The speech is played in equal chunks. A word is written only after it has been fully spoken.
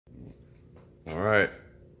All right,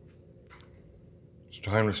 it's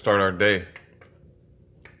time to start our day.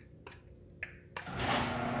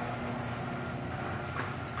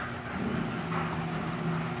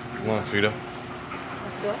 Come on, Seda.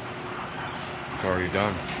 What? It's already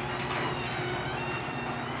done.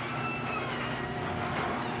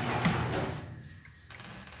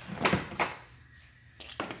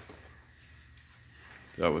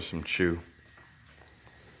 That was some chew.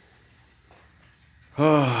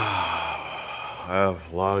 I have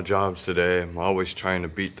a lot of jobs today. I'm always trying to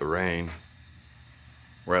beat the rain.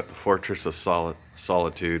 We're at the Fortress of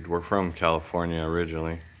Solitude. We're from California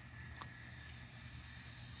originally.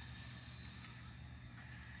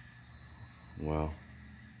 Well,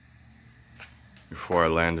 before I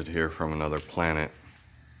landed here from another planet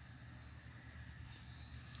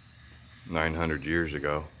 900 years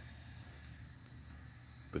ago.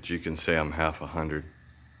 But you can say I'm half 100.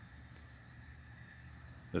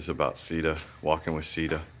 This is about Seda, walking with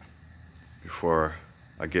Seda, before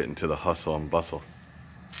I get into the hustle and bustle.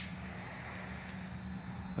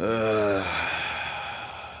 I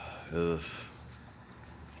haven't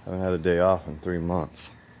had a day off in 3 months.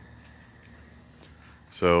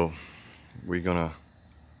 So we're gonna,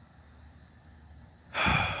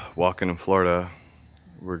 walking in Florida,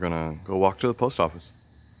 we're gonna go walk to the post office.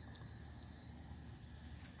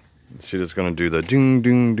 Seda's gonna do the ding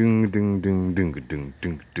ding ding ding ding ding ding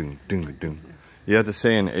ding ding ding ding. You have to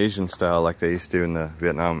say in Asian style like they used to in the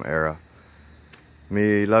Vietnam era.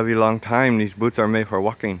 Me love you long time, these boots are made for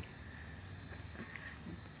walking.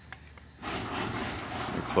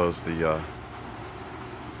 We close the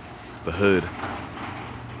hood.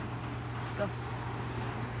 Let's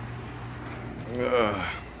go.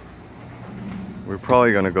 We're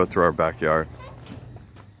probably gonna go through our backyard.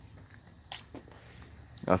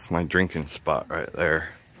 That's my drinking spot right there.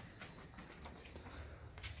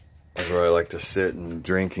 That's where I like to sit and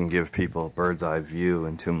drink and give people a bird's eye view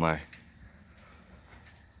into my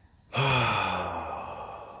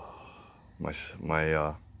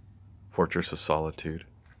my Fortress of Solitude.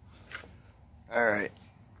 All right.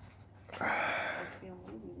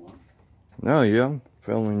 No, yeah, I'm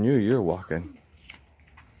filming you. You're walking.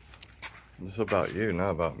 This is about you,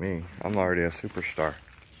 not about me. I'm already a superstar.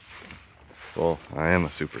 Well, I am a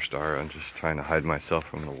superstar. I'm just trying to hide myself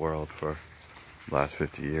from the world for the last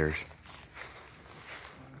 50 years.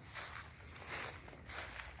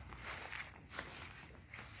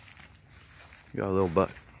 You got a little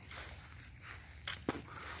butt.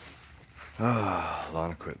 Ah,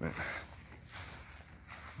 lawn equipment.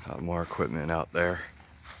 Got more equipment out there.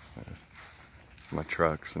 My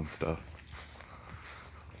trucks and stuff.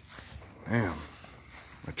 Damn,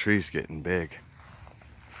 my tree's getting big.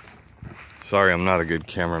 Sorry, I'm not a good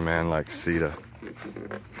cameraman like Seda.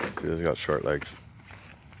 Seda's got short legs.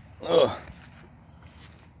 Ugh.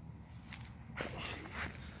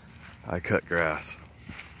 I cut grass.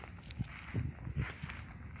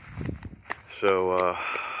 So,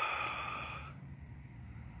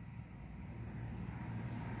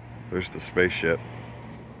 there's the spaceship.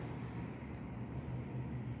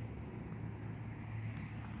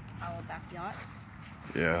 Our backyard.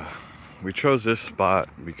 Yeah, we chose this spot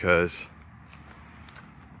because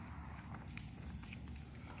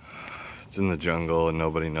it's in the jungle and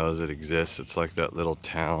nobody knows it exists. It's like that little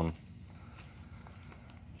town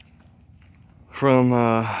from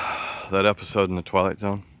that episode in the Twilight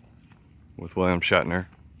Zone with William Shatner.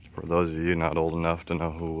 For those of you not old enough to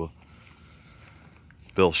know who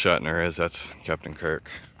Bill Shatner is, that's Captain Kirk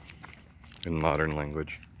in modern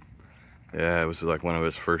language. Yeah, it was like one of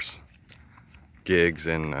his first gigs,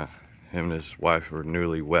 and him and his wife were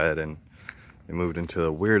newly wed, and they moved into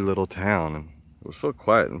a weird little town, and it was so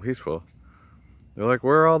quiet and peaceful. They're like,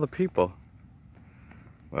 where are all the people?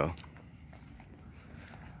 Well,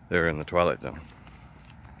 they're in the Twilight Zone.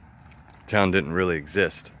 The town didn't really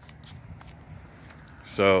exist.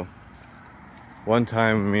 So, one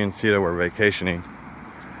time me and Seda were vacationing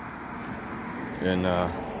in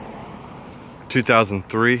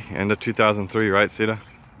 2003, end of 2003, right, Seda?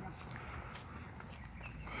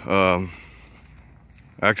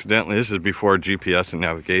 Accidentally, this is before GPS and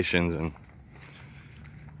navigations, and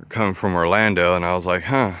we're coming from Orlando, and I was like,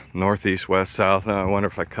 northeast, west, south, I wonder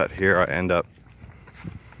if I cut here, I end up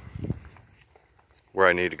where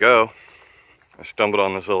I need to go. I stumbled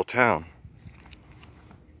on this little town.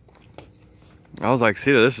 I was like,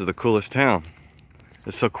 Seda, this is the coolest town.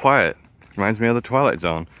 It's so quiet. Reminds me of the Twilight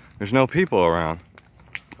Zone. There's no people around.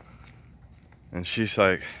 And she's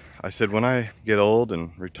like, I said, when I get old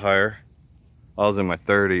and retire, I was in my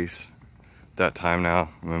 30s at that time. Now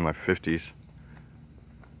I'm in my 50s.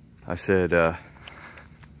 I said,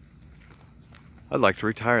 I'd like to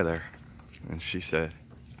retire there. And she said,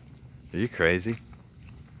 are you crazy?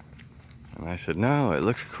 And I said, no, it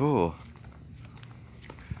looks cool.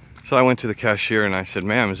 So I went to the cashier and I said,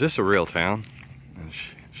 ma'am, is this a real town? And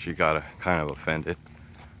she got kind of offended.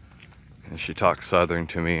 And she talked Southern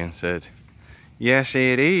to me and said, yes,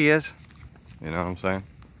 it is. You know what I'm saying?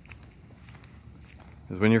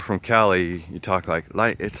 Because when you're from Cali, you talk like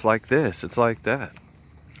it's like this, it's like that.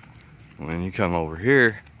 When you come over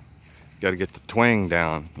here, you gotta get the twang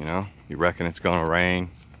down, you know? You reckon it's gonna rain.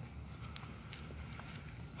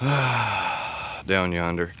 Down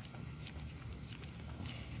yonder.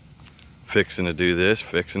 Fixing to do this,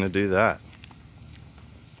 fixing to do that.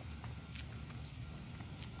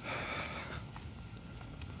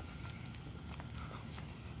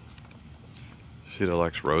 Seda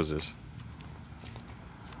likes roses.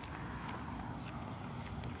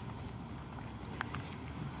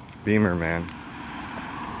 Beamer, man.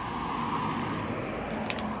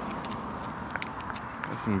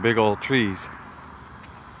 That's some big old trees.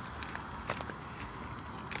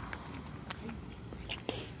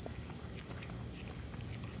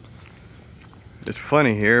 It's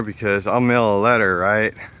funny here because I'll mail a letter,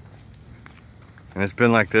 right? And it's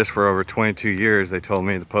been like this for over 22 years, they told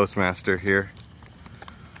me, the postmaster here.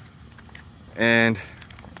 And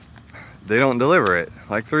they don't deliver it,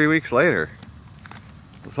 like 3 weeks later.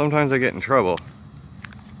 Sometimes I get in trouble.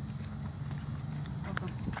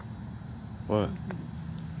 What?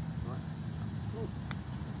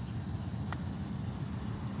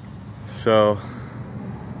 So,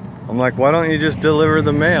 I'm like, why don't you just deliver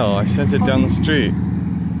the mail? I sent it down the street.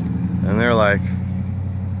 And they're like,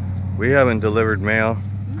 we haven't delivered mail.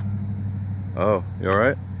 Oh, you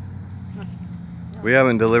alright? We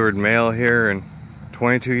haven't delivered mail here in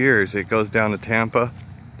 22 years. It goes down to Tampa.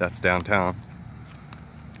 That's downtown.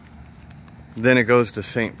 Then it goes to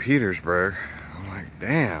St. Petersburg. I'm like,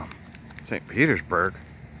 damn, St. Petersburg?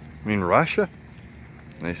 You mean Russia?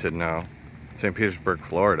 And they said, no, St. Petersburg,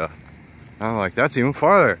 Florida. I'm like, that's even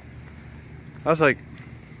farther. I was like,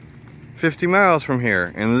 50 miles from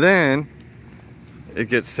here. And then it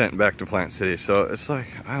gets sent back to Plant City. So it's like,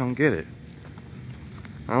 I don't get it.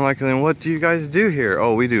 I'm like, then what do you guys do here?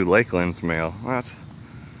 Oh, we do Lakeland's mail. Well,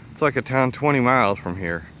 it's like a town 20 miles from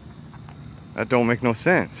here. That don't make no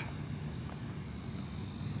sense.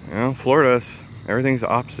 You know, Florida, everything's the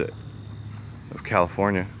opposite of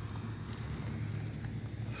California.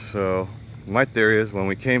 So, my theory is when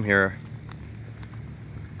we came here,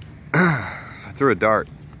 I threw a dart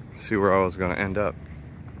to see where I was going to end up.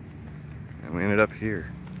 And we ended up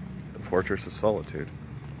here, the Fortress of Solitude.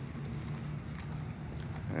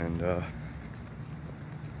 And,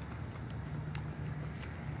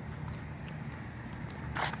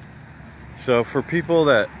 so for people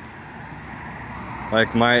that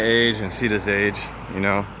like my age and Seda's age, you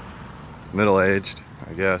know, middle-aged,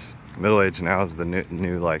 I guess. Middle-aged now is the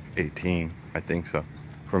new like 18, I think so,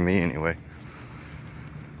 for me anyway.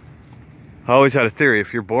 I always had a theory,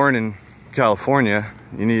 if you're born in California,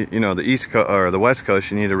 you need, you know, the East Coast or the West Coast,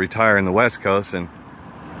 you need to retire in the West Coast, and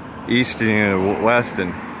East, you need West,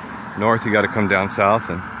 and North you got to come down south,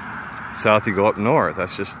 and South you go up north.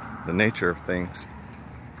 That's just the nature of things,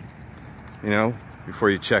 you know, before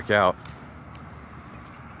you check out.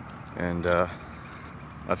 And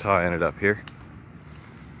that's how I ended up here.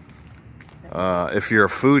 If you're a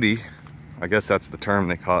foodie, I guess that's the term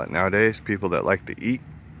they call it nowadays, people that like to eat,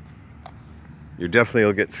 you definitely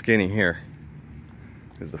will get skinny here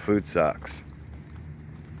because the food sucks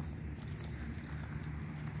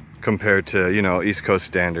compared to, you know, East Coast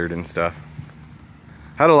standard and stuff.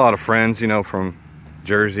 Had a lot of friends, you know, from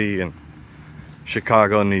Jersey and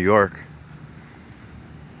Chicago and New York.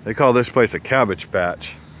 They call this place a cabbage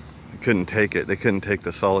patch. They couldn't take it. They couldn't take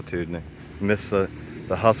the solitude, and they miss the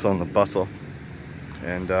hustle and the bustle.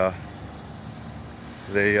 And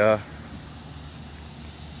they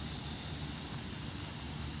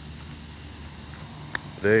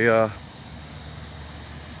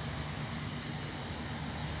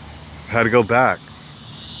had to go back.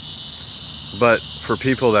 But for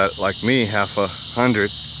people that, like me, half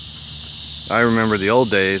 100, I remember the old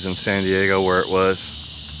days in San Diego where it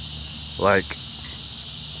was like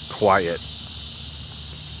quiet.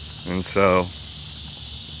 And so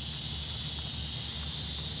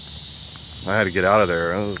I had to get out of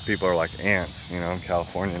there. Those people are like ants, you know, in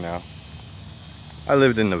California now. I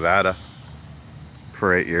lived in Nevada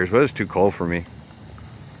for 8 years, but it was too cold for me.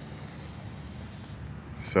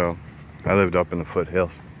 So I lived up in the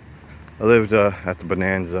foothills. I lived at the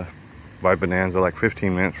Bonanza, by Bonanza, like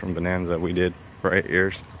 15 minutes from Bonanza. We did for 8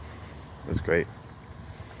 years. It was great.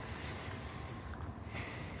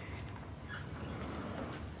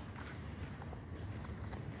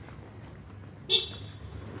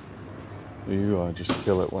 You just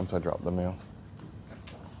kill it once I drop the mail.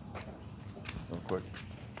 Real quick.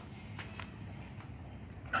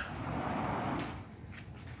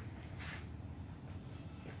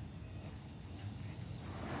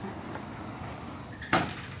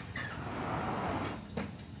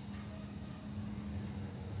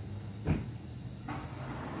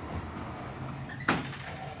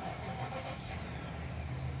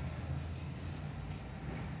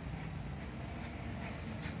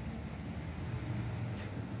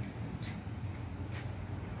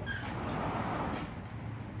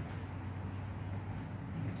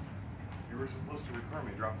 You were supposed to record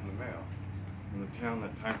me dropping the mail in the town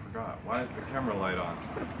that time forgot. Why is the camera light on?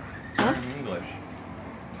 Huh? I'm in English.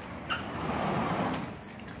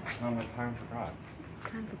 Town that time forgot.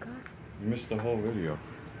 Time forgot. You missed the whole video.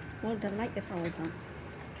 Well, the light is always on.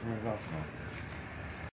 Turn it off now.